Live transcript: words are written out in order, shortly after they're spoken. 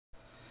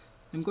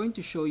I'm going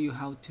to show you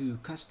how to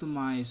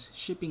customize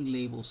shipping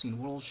labels in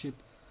WorldShip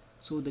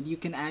so that you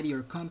can add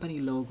your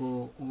company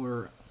logo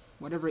or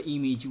whatever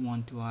image you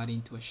want to add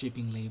into a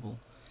shipping label.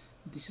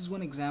 This is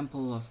one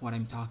example of what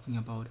I'm talking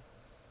about.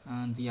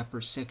 On the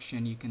upper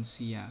section you can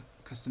see a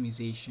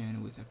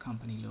customization with a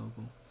company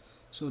logo.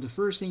 So the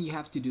first thing you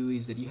have to do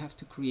is that you have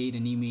to create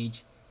an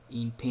image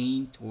in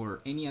Paint or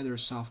any other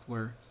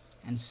software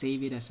and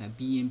save it as a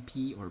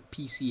BMP or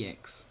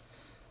PCX.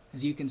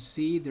 As you can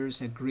see,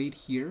 there's a grid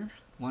here.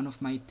 One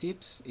of my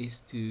tips is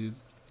to,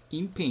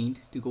 in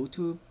Paint, to go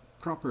to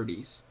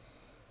Properties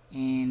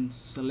and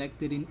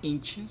select it in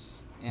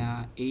inches,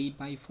 8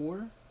 by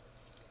 4.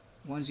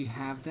 Once you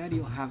have that,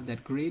 you'll have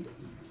that grid,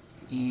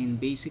 and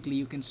basically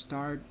you can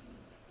start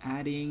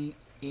adding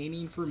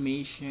any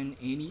information,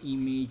 any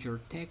image or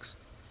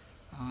text.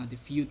 The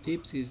few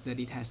tips is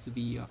that it has to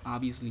be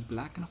obviously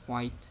black and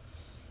white.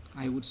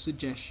 I would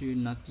suggest you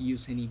not to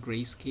use any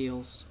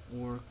grayscales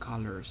or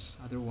colors,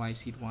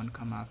 otherwise it won't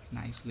come up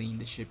nicely in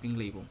the shipping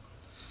label.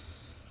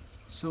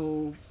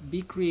 So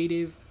be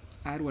creative,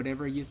 add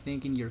whatever you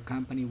think in your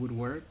company would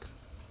work,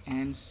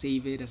 and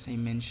save it, as I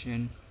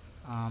mentioned,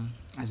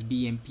 as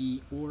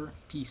BMP or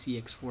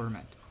PCX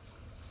format.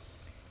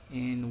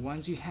 And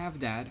once you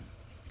have that,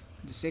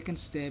 the second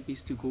step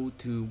is to go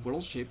to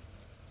WorldShip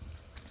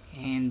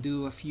and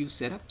do a few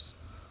setups.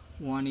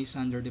 One is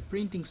under the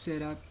printing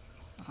setup,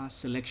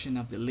 selection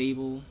of the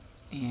label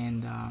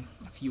and a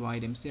few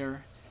items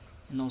there,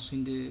 and also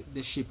in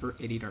the shipper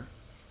editor.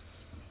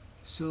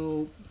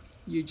 So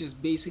you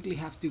just basically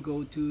have to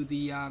go to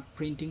the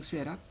printing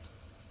setup,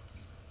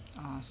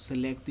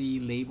 select the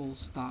label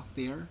stock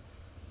there,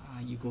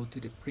 you go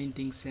to the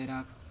printing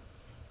setup.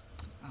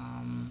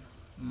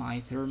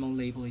 My thermal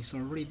label is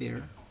already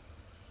there.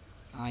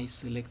 I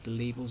select the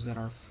labels that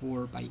are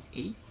 4 by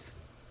 8,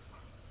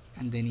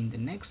 and then in the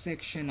next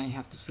section I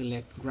have to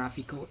select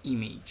graphical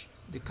image,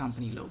 the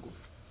company logo,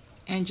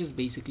 and just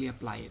basically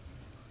apply it.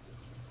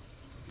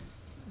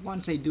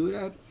 Once I do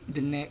that,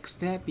 the next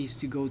step is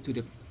to go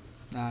to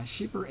the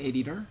shipper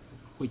editor,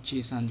 which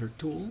is under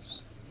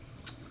tools.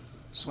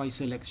 So I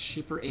select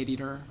shipper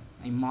editor,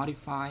 I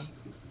modify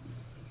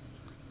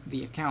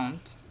the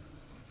account,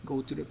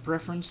 go to the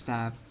preference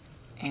tab,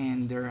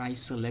 and there I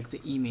select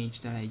the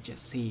image that I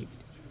just saved.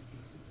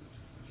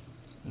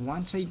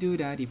 Once I do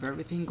that, if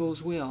everything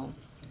goes well,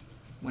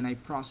 when I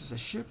process a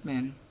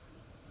shipment,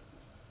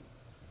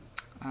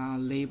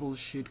 label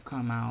should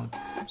come out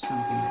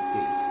something like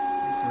this.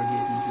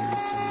 Forgive me here,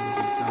 it's a little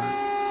bit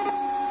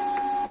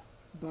dark.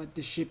 But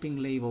the shipping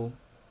label,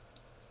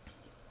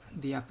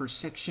 the upper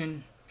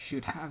section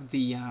should have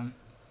the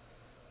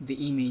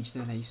image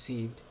that I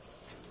saved.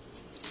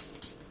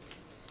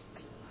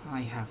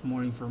 I have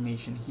more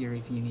information here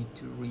if you need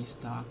to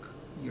restock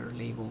your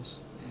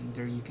labels, and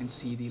there you can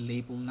see the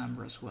label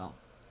number as well.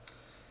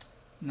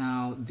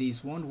 Now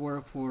this won't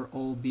work for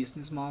all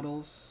business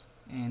models,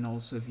 and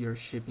also if you're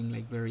shipping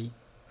like very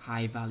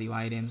high value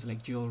items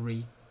like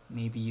jewelry,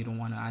 maybe you don't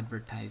want to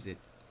advertise it.